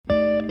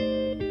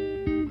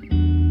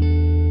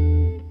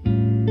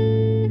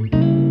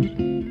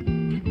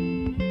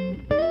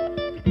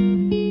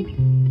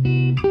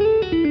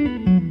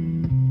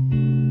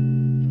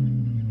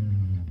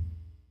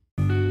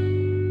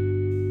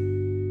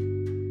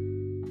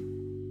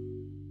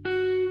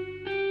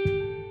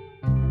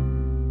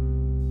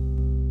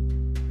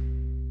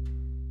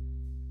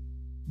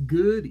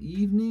Good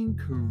evening,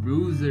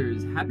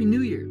 cruisers. Happy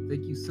New Year.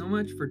 Thank you so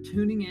much for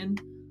tuning in.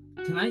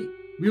 Tonight,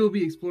 we will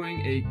be exploring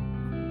a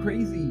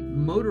crazy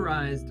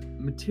motorized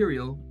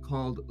material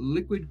called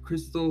liquid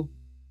crystal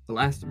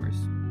elastomers.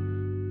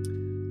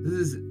 This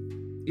is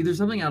either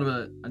something out of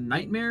a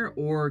nightmare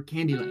or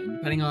Candyland,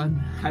 depending on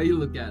how you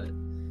look at it.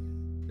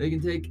 They can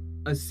take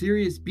a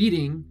serious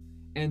beating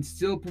and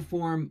still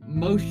perform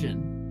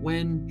motion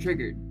when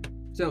triggered.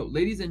 So,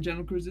 ladies and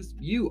gentle cruisers,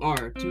 you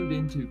are tuned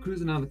into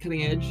Cruising on the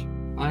Cutting Edge.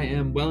 I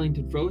am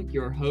Wellington Froelich,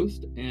 your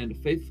host and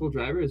faithful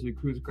driver as we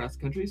cruise across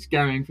the country,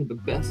 scouring for the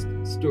best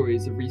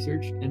stories of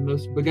research and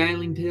most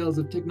beguiling tales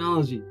of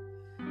technology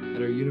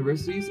at our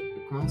universities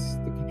across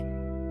the country.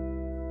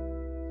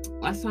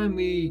 Last time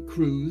we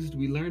cruised,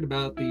 we learned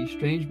about the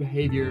strange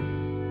behavior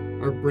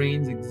our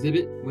brains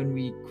exhibit when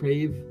we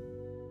crave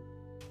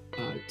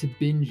to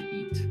binge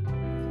eat.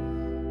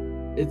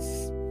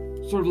 It's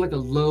sort of like a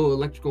low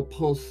electrical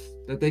pulse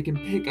that they can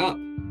pick up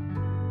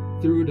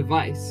through a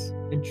device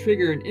and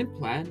trigger an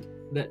implant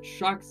that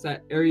shocks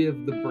that area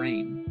of the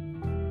brain.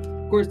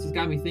 Of course, this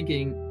got me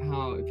thinking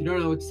how if you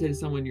don't know what to say to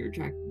someone you're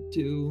attracted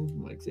to,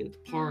 like say at the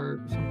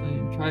park or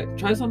something,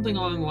 try something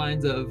along the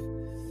lines of,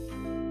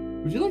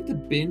 would you like to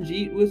binge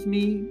eat with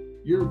me?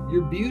 Your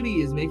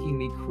beauty is making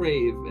me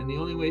crave, and the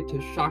only way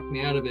to shock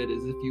me out of it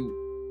is if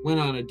you went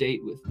on a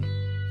date with me.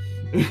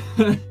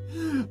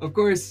 Of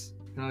course,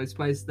 you can always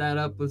spice that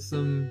up with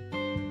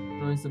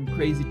throwing some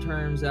crazy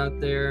terms out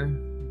there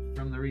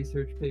from the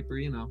research paper,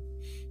 you know.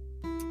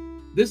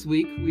 This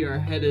week, we are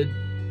headed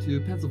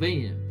to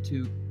Pennsylvania,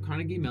 to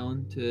Carnegie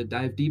Mellon, to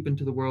dive deep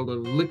into the world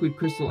of liquid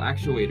crystal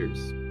actuators.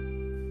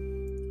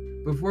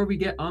 Before we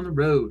get on the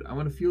road, I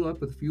want to fuel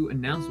up with a few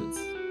announcements.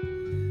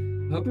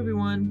 I hope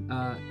everyone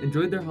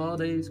enjoyed their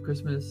holidays,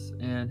 Christmas,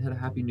 and had a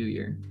happy New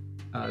Year.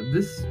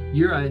 This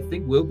year, I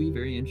think, will be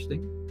very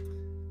interesting.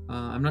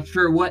 I'm not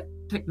sure what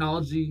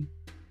technology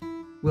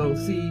will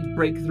see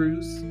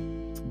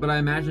breakthroughs, but I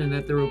imagine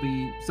that there will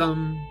be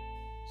some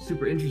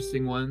super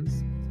interesting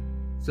ones.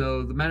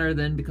 So the matter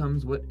then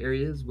becomes, what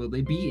areas will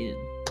they be in?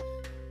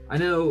 I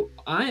know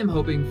I am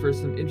hoping for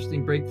some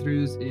interesting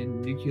breakthroughs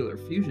in nuclear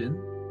fusion.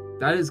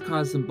 That has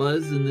caused some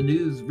buzz in the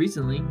news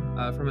recently.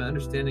 From my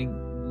understanding,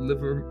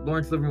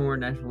 Lawrence Livermore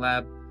National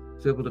Lab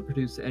was able to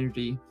produce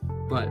energy,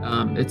 but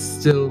it's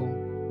still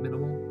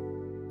minimal.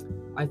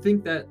 I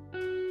think that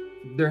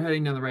they're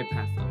heading down the right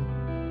path, though.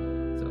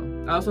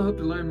 So I also hope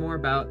to learn more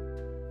about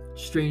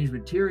strange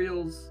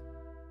materials,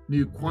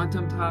 new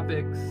quantum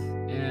topics,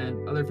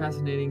 and other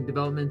fascinating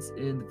developments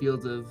in the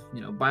fields of,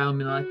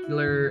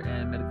 biomolecular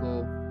and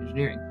medical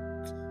engineering.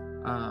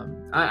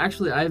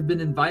 I've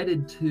been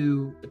invited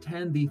to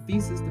attend the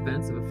thesis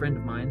defense of a friend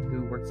of mine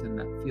who works in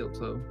that field,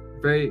 so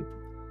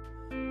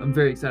I'm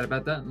very excited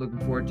about that and looking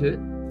forward to it.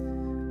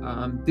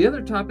 The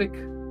other topic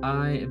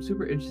I am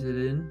super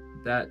interested in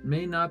that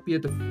may not be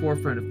at the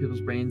forefront of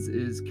people's brains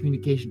is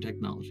communication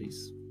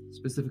technologies,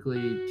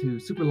 specifically to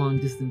super long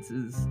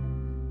distances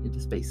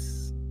into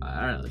space.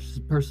 I don't know, it's just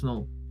a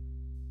personal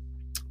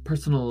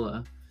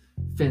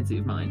fancy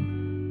of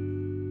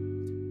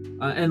mine.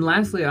 And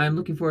lastly, I'm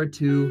looking forward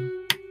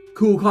to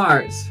cool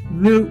cars,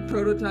 new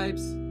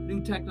prototypes,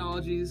 new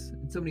technologies,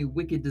 and so many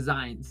wicked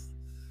designs.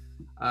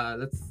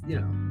 That's,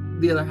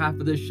 the other half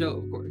of this show,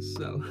 of course.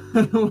 So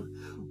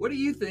what do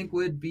you think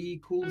would be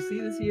cool to see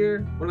this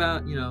year? What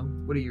about,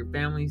 what do your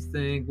families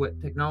think?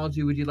 What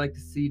technology would you like to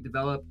see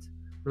developed?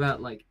 What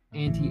about like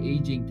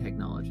anti-aging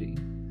technology?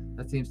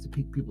 That seems to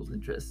pique people's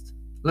interest.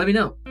 Let me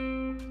know.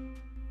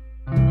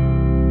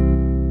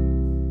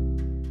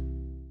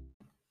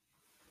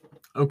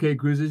 Okay,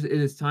 cruisers, it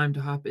is time to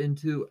hop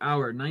into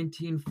our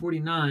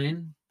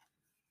 1949.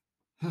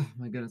 Oh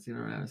my goodness, I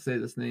don't know how to say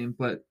this name,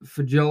 but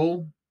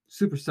Fajol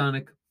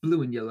supersonic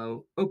blue and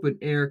yellow open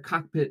air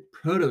cockpit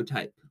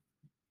prototype.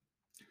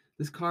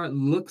 This car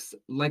looks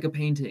like a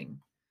painting.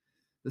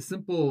 It's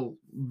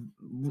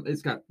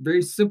got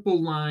very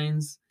simple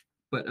lines,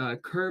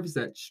 but curves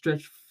that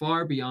stretch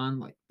far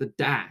beyond like the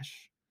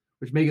dash,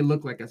 which make it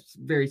look like a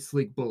very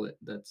sleek bullet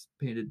that's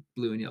painted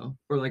blue and yellow,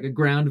 or like a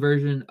ground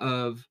version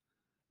of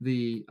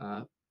the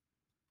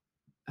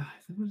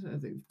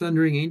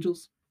Thundering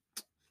Angels.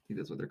 I think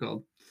that's what they're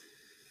called.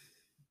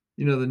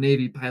 The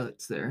Navy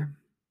pilots there.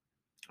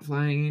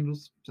 Flying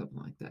Angels, something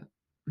like that.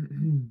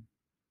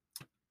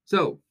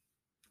 So,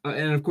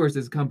 and of course,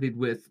 it's accompanied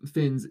with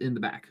fins in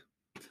the back.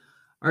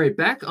 All right,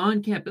 back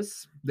on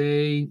campus,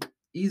 they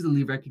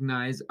easily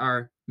recognize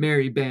our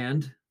merry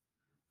band,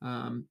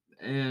 and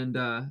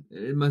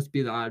it must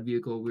be the odd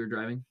vehicle we're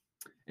driving.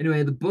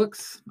 Anyway, the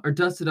books are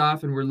dusted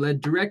off, and we're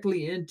led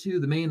directly into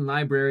the main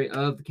library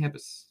of the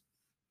campus.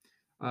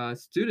 A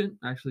student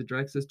actually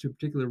directs us to a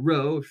particular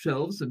row of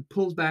shelves and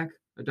pulls back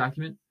a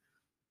document,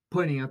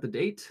 pointing out the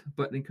date,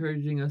 but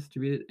encouraging us to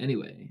read it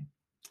anyway.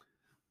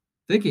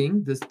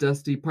 Thinking this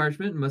dusty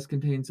parchment must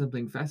contain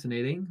something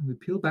fascinating, we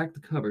peel back the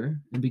cover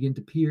and begin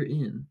to peer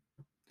in.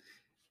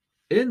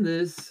 In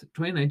this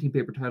 2019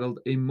 paper titled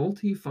A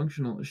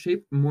Multifunctional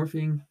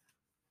Shape-Morphing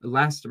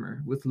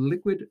Elastomer with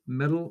Liquid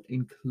Metal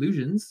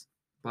Inclusions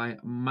by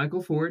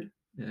Michael Ford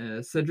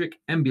Cedric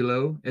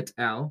Ambulo et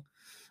al.,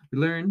 we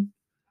learn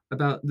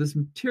about this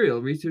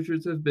material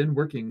researchers have been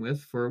working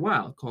with for a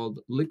while called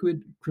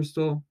liquid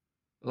crystal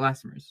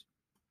elastomers,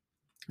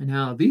 and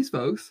how these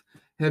folks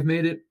have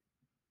made it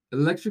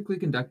electrically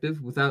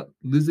conductive without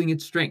losing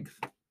its strength.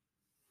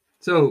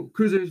 So,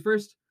 cruisers,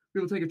 first,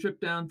 we will take a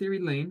trip down Theory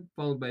Lane,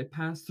 followed by a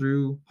pass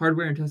through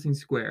Hardware and Testing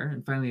Square,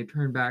 and finally a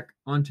turn back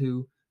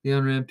onto the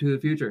on-ramp to the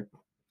future.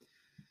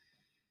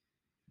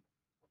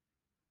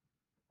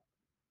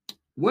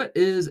 What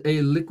is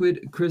a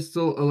liquid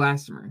crystal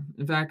elastomer?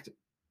 In fact,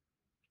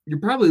 you're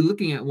probably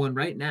looking at one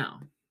right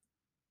now.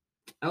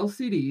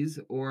 LCDs,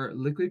 or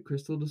liquid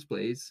crystal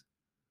displays,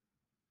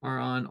 are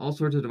on all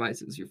sorts of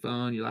devices, your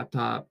phone, your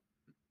laptop,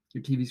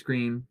 your TV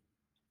screen,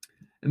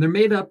 and they're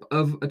made up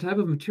of a type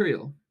of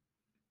material.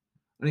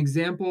 An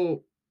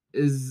example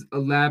is a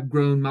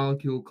lab-grown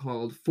molecule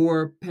called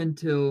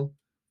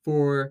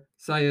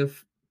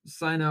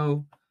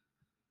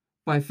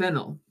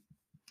 4-pentyl-4-cyanophiphenyl.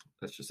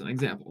 That's just an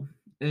example.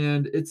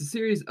 And it's a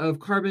series of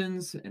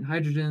carbons and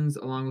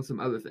hydrogens along with some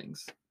other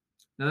things.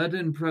 Now that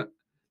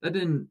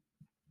didn't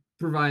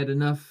provide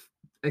enough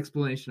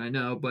explanation, I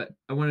know, but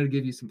I wanted to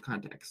give you some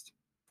context.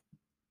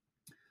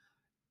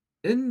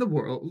 In the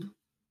world,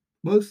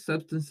 most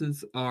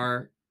substances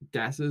are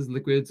gases,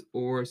 liquids,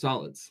 or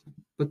solids,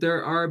 but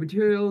there are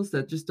materials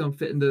that just don't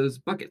fit in those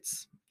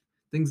buckets.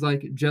 Things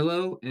like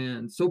jello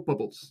and soap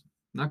bubbles,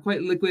 not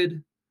quite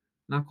liquid,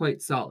 not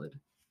quite solid.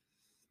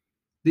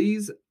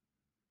 These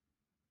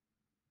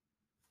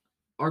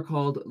are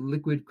called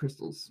liquid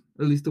crystals,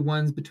 or at least the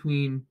ones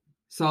between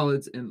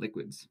solids and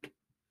liquids.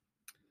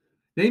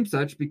 Named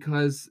such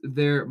because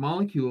their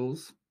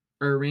molecules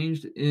are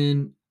arranged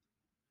in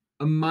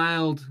a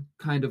mild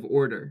kind of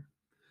order.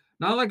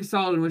 Not like a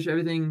solid in which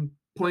everything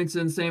points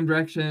in the same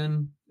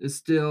direction, is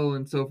still,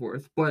 and so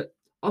forth, but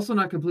also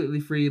not completely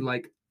free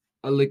like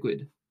a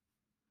liquid.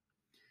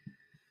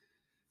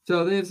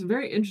 So they have some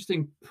very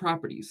interesting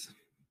properties,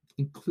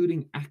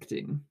 including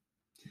acting.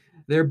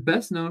 They're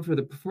best known for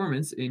the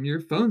performance in your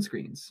phone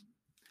screens.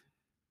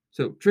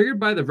 So, triggered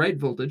by the right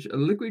voltage, a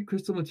liquid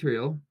crystal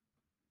material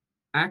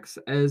acts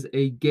as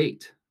a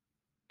gate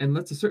and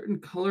lets a certain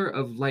color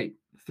of light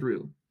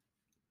through,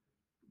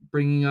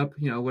 bringing up,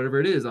 whatever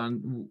it is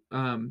on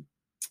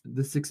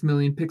the 6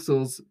 million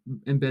pixels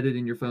embedded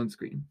in your phone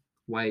screen.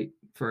 White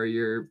for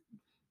your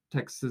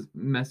text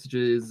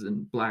messages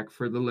and black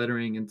for the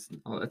lettering and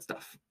all that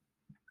stuff.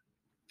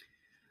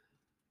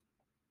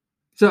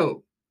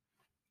 So,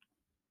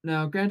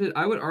 now, granted,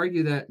 I would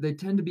argue that they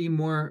tend to be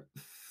more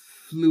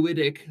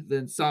fluidic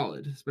than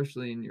solid,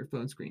 especially in your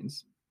phone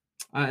screens.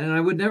 And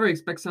I would never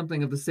expect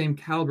something of the same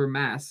caliber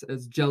mass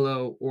as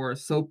jello or a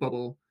soap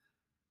bubble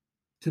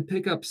to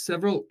pick up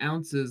several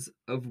ounces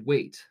of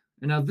weight.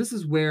 And now this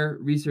is where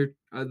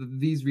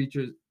these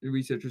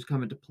researchers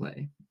come into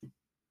play.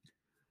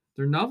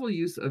 Their novel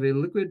use of a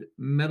liquid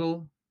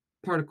metal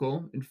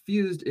particle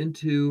infused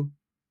into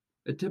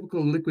a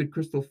typical liquid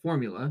crystal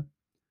formula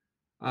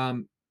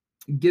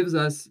gives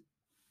us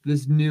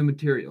this new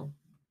material,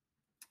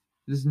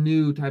 this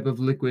new type of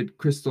liquid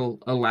crystal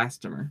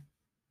elastomer.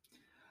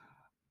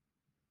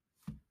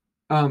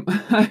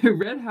 I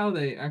read how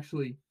they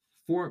actually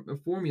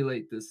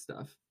formulate this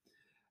stuff,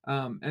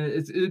 and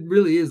it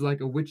really is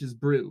like a witch's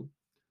brew.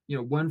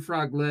 One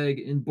frog leg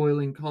in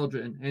boiling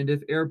cauldron, and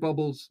if air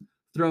bubbles,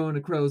 throw in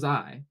a crow's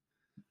eye.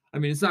 I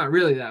mean, it's not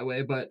really that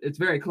way, but it's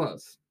very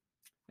close.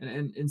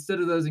 And instead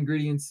of those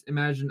ingredients,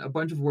 imagine a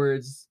bunch of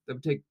words that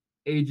would take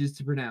ages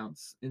to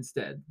pronounce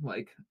instead,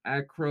 like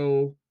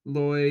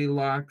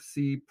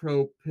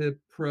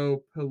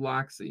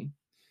acroloyloxypropipropiloxy.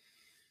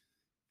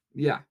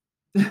 Yeah.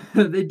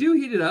 They do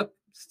heat it up,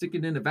 stick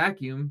it in a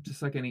vacuum to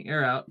suck any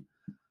air out,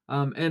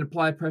 and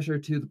apply pressure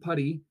to the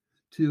putty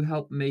to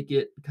help make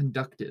it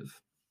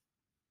conductive.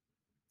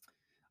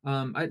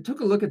 I took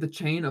a look at the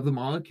chain of the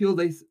molecule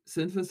they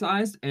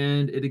synthesized,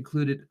 and it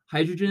included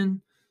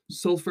hydrogen,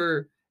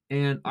 sulfur,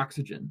 and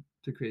oxygen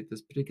to create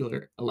this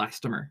particular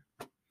elastomer.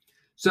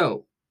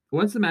 So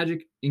once the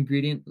magic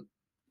ingredient,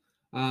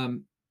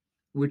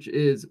 which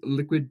is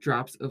liquid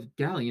drops of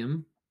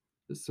gallium,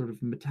 this sort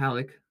of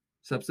metallic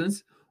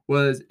substance,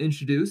 was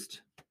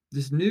introduced,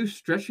 this new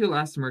stretchy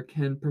elastomer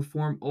can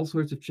perform all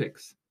sorts of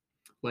tricks,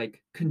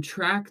 like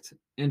contract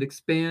and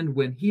expand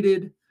when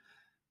heated,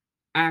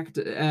 act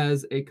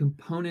as a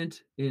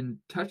component in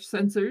touch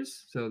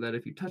sensors, so that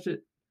if you touch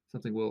it,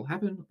 something will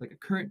happen, like a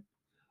current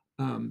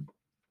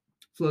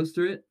flows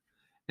through it,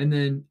 and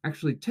then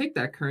actually take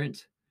that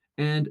current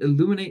and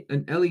illuminate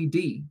an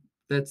LED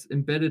that's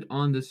embedded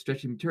on this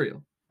stretchy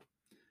material.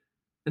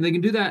 And they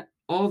can do that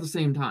all at the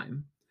same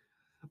time.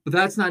 But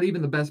that's not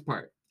even the best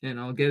part, and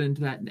I'll get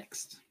into that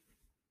next.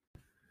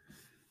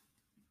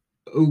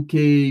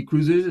 Okay,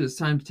 cruisers, it's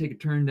time to take a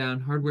turn down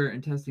Hardware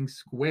and Testing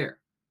Square.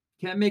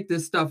 Can't make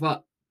this stuff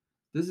up.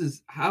 This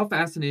is how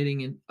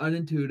fascinating and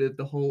unintuitive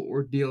the whole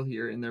ordeal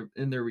here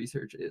in their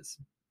research is.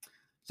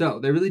 So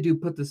they really do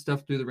put this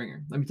stuff through the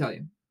ringer, let me tell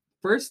you.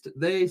 First,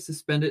 they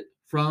suspend it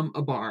from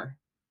a bar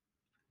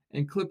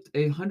and clipped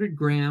a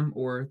 100-gram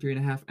or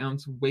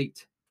 3.5-ounce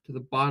weight to the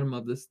bottom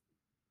of this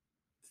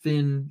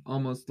thin,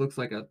 almost looks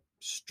like a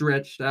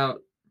stretched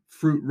out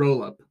fruit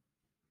roll-up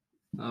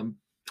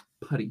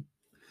putty.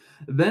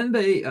 Then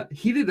they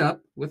heated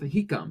up with a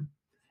heat gun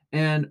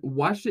and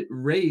watched it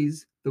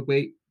raise the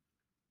weight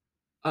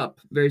up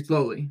very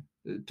slowly.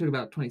 It took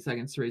about 20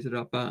 seconds to raise it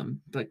up,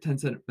 like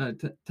 10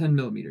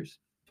 millimeters.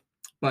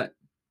 But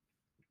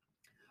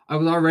I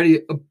was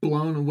already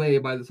blown away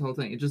by this whole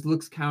thing. It just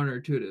looks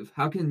counterintuitive.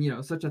 How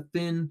can, such a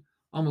thin,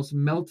 almost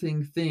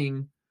melting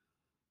thing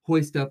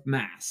hoist up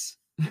mass?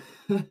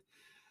 The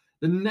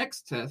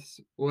next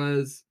test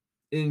was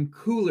in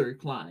cooler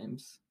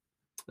climes.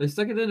 They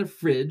stuck it in a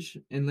fridge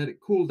and let it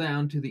cool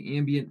down to the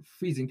ambient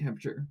freezing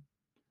temperature,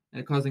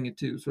 and causing it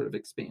to sort of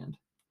expand,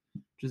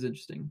 which is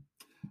interesting.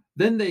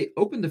 Then they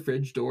opened the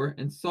fridge door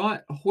and saw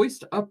it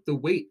hoist up the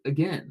weight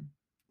again.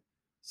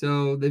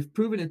 So they've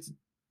proven it's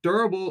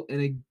durable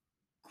in a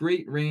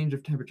great range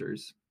of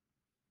temperatures.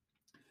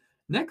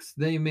 Next,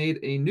 they made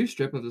a new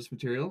strip of this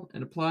material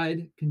and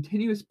applied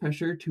continuous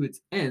pressure to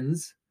its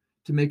ends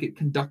to make it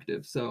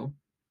conductive. So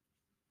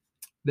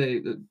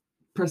they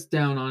pressed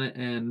down on it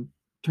and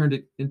turned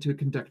it into a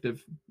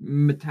conductive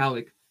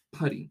metallic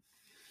putty.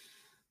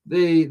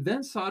 They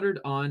then soldered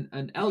on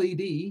an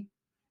LED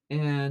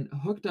and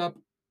hooked up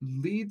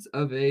leads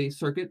of a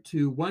circuit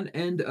to one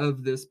end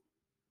of this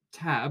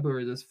tab,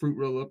 or this fruit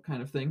roll-up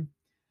kind of thing,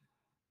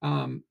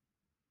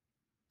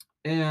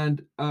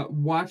 and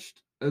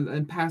watched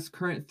and passed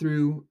current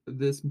through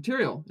this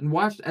material, and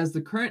watched as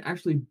the current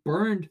actually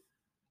burned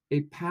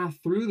a path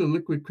through the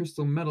liquid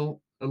crystal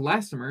metal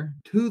elastomer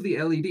to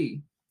the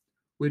LED,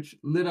 which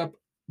lit up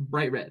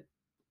bright red.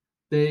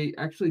 They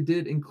actually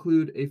did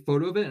include a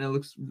photo of it, and it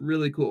looks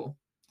really cool.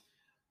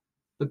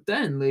 But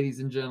then, ladies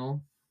and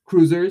gentlemen,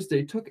 cruisers,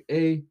 they took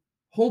a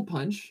hole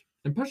punch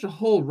and punched a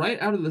hole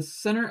right out of the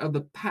center of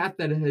the path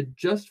that it had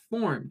just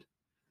formed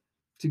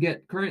to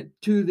get current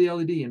to the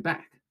LED and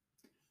back.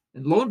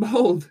 And lo and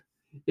behold,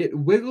 it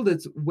wiggled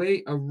its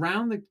way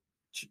around the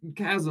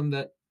chasm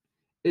that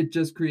it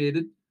just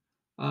created,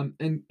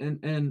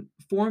 and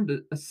formed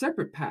a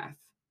separate path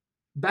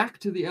back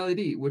to the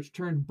LED, which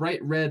turned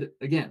bright red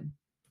again.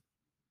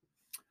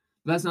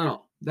 But that's not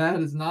all. That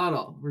is not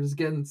all. We're just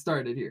getting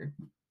started here.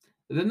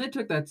 And then they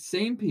took that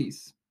same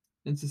piece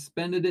and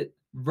suspended it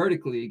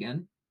vertically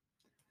again.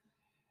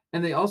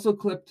 And they also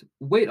clipped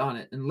weight on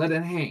it and let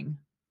it hang.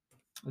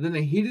 And then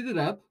they heated it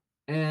up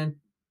and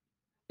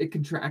it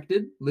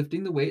contracted,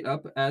 lifting the weight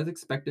up as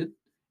expected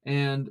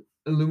and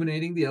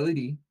illuminating the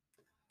LED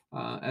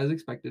as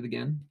expected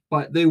again.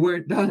 But they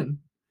weren't done,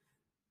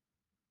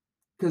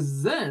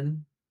 because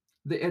then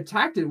they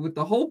attacked it with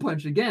the hole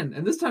punch again.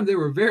 And this time they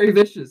were very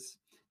vicious.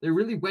 They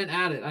really went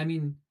at it. I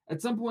mean,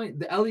 at some point,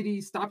 the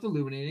LED stopped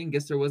illuminating.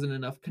 Guess there wasn't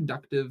enough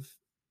conductive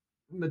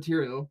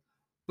material.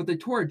 But they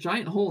tore a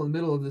giant hole in the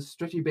middle of this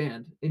stretchy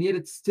band, and yet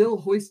it still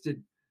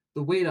hoisted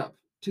the weight up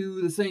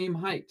to the same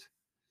height.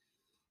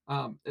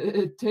 It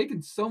had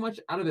taken so much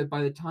out of it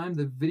by the time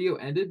the video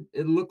ended,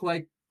 it looked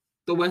like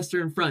the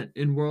Western Front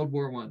in World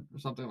War I or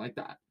something like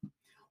that.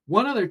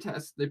 One other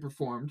test they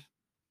performed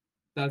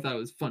that I thought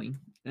was funny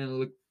and it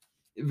looked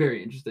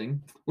very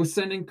interesting was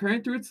sending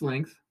current through its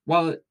length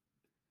while it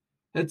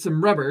had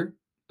some rubber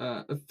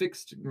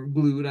affixed or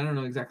glued, I don't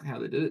know exactly how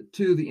they did it,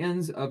 to the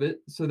ends of it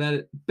so that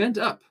it bent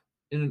up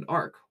in an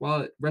arc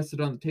while it rested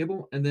on the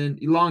table and then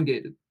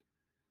elongated.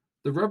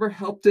 The rubber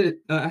helped it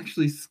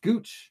actually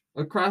scooch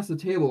across the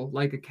table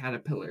like a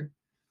caterpillar.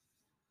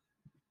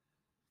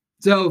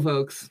 So,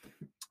 folks,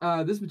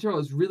 this material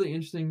is really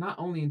interesting, not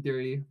only in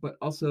theory, but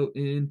also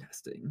in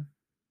testing.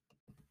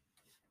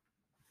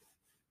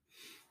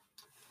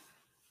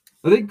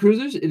 I think,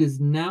 cruisers, it is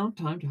now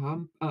time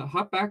to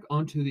hop back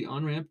onto the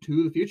on-ramp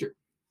to the future.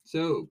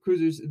 So,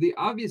 cruisers, the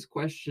obvious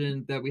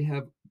question that we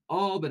have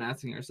all been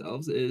asking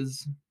ourselves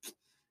is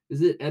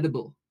it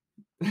edible?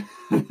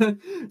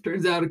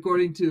 Turns out,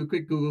 according to a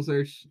quick Google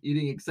search,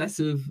 eating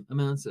excessive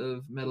amounts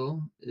of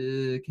metal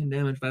can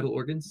damage vital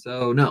organs.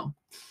 So, no,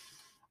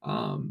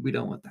 we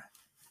don't want that.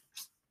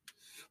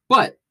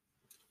 But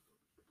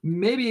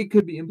maybe it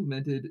could be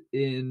implemented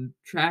in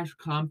trash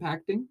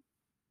compacting.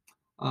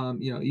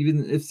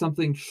 Even if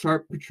something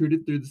sharp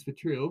protruded through this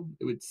material,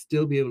 it would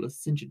still be able to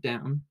cinch it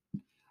down.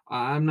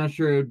 I'm not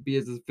sure it would be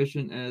as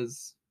efficient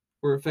as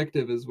or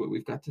effective as what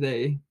we've got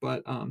today,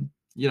 but I'm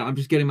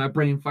just getting my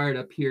brain fired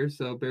up here,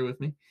 so bear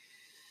with me.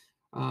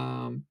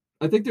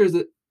 I think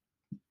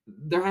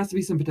there has to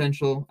be some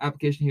potential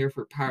application here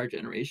for power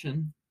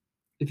generation.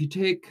 If you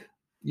take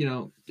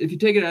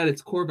it at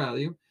its core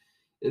value,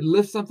 it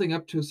lifts something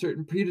up to a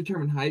certain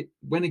predetermined height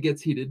when it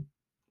gets heated,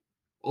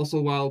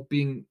 also while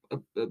being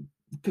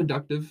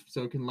conductive,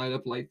 so it can light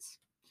up lights.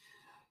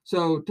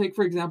 So take,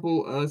 for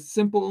example, a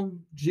simple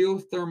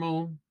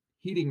geothermal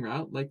heating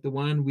route like the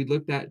one we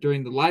looked at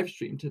during the live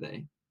stream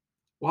today.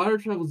 Water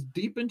travels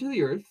deep into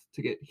the earth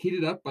to get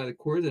heated up by the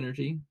core's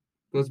energy.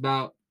 Goes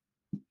about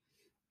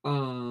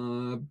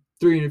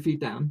 300 feet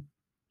down.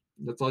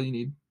 That's all you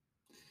need.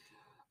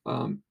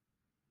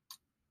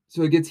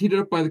 So it gets heated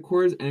up by the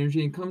core's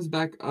energy and comes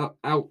back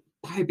out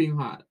piping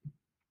hot.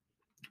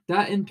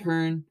 That in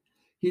turn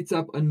heats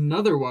up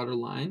another water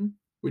line,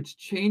 which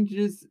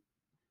exchanges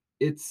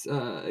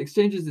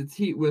its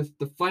heat with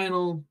the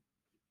final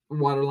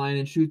water line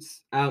and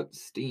shoots out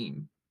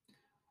steam.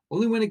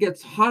 Only when it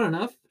gets hot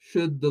enough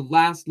should the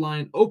last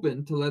line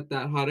open to let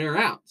that hot air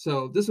out.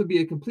 So this would be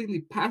a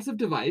completely passive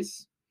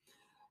device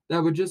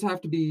that would just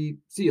have to be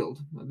sealed.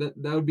 That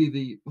would be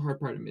the hard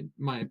part, in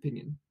my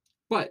opinion.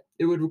 But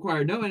it would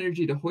require no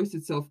energy to hoist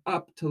itself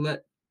up to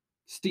let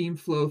steam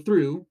flow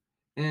through,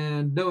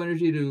 and no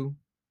energy to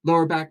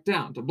lower back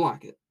down to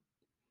block it.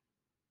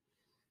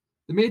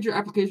 The major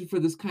application for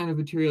this kind of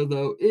material,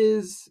 though,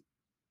 is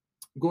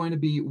going to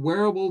be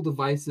wearable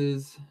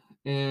devices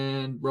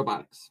and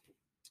robotics.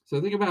 So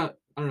think about,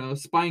 I don't know, a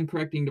spine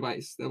correcting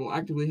device that will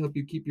actively help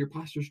you keep your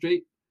posture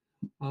straight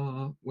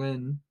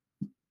when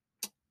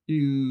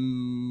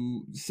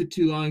you sit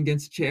too long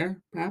against a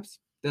chair, perhaps.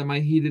 That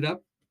might heat it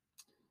up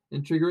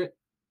and trigger it.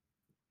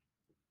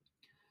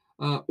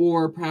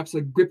 Or perhaps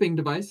a gripping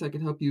device that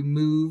can help you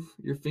move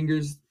your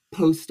fingers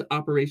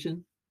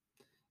post-operation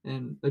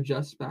and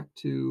adjust back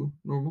to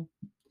normal.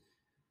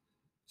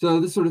 So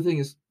this sort of thing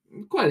is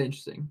quite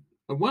interesting.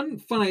 One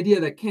fun idea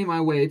that came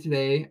my way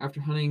today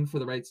after hunting for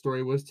the right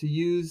story was to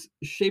use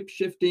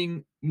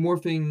shape-shifting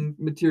morphing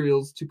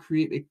materials to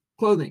create a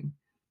clothing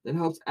that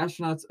helps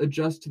astronauts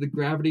adjust to the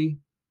gravity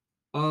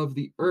of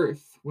the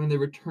Earth when they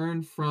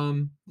return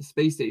from the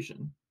space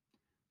station.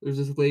 There's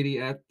this lady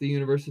at the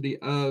University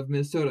of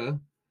Minnesota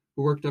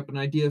who worked up an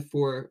idea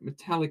for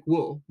metallic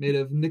wool made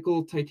of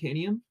nickel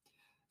titanium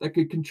that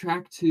could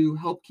contract to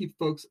help keep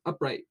folks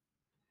upright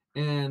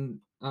and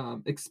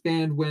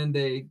expand when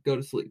they go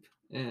to sleep,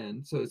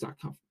 and so it's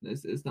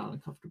not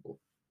uncomfortable.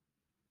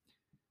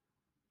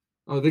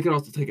 Oh, they could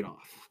also take it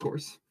off, of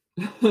course.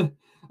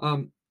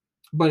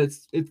 But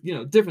it's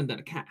different than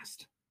a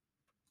cast.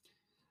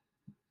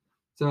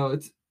 So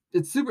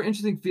it's super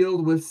interesting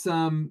field with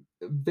some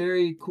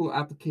very cool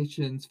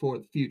applications for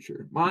the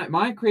future.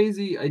 My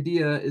crazy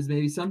idea is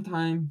maybe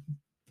sometime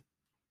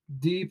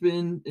deep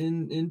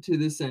into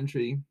this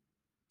century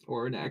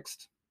or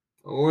next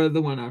or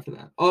the one after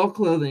that, all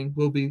clothing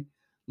will be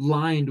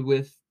lined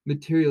with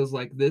materials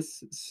like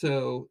this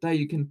so that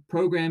you can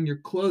program your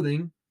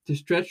clothing to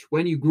stretch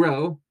when you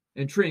grow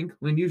and shrink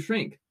when you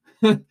shrink.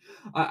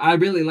 I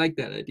really like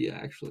that idea,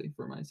 actually,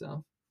 for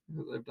myself,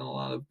 because I've done a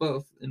lot of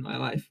both in my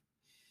life.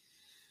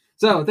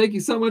 So thank you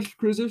so much,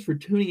 cruisers, for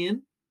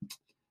tuning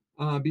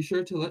in. Be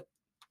sure to let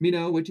me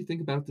know what you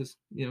think about this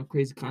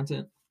crazy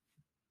content.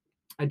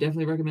 I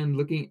definitely recommend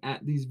looking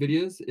at these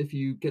videos if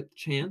you get the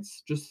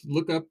chance. Just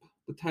look up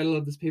the title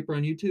of this paper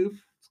on YouTube.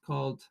 It's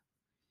called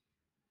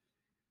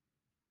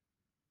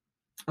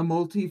A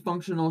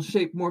Multifunctional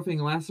Shape Morphing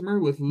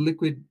Elastomer with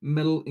Liquid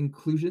Metal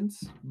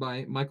Inclusions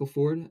by Michael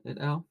Ford et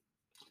al.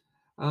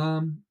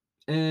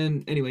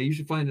 And anyway, you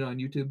should find it on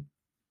YouTube.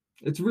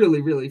 It's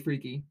really, really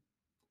freaky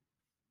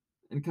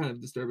and kind of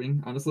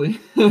disturbing, honestly.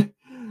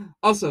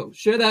 Also,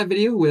 share that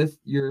video with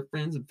your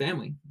friends and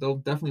family. They'll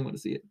definitely want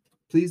to see it.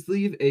 Please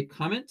leave a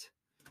comment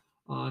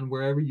on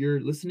wherever you're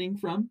listening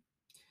from,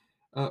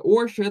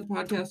 or share the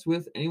podcast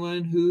with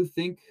anyone who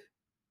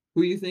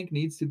you think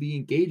needs to be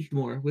engaged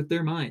more with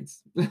their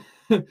minds.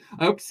 I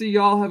hope to see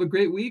y'all have a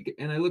great week,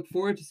 and I look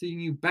forward to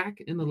seeing you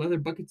back in the leather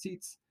bucket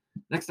seats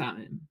next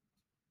time.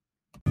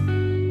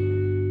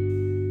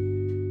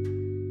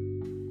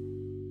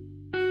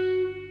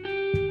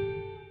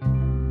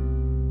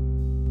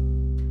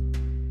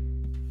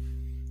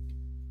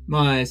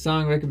 My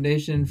song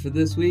recommendation for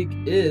this week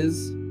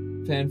is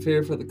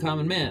Fanfare for the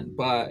Common Man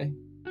by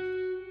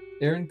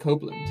Aaron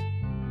Copland.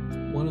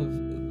 One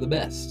of the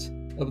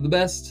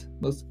best,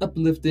 most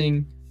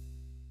uplifting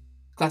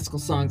classical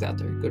songs out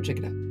there. Go check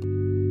it out.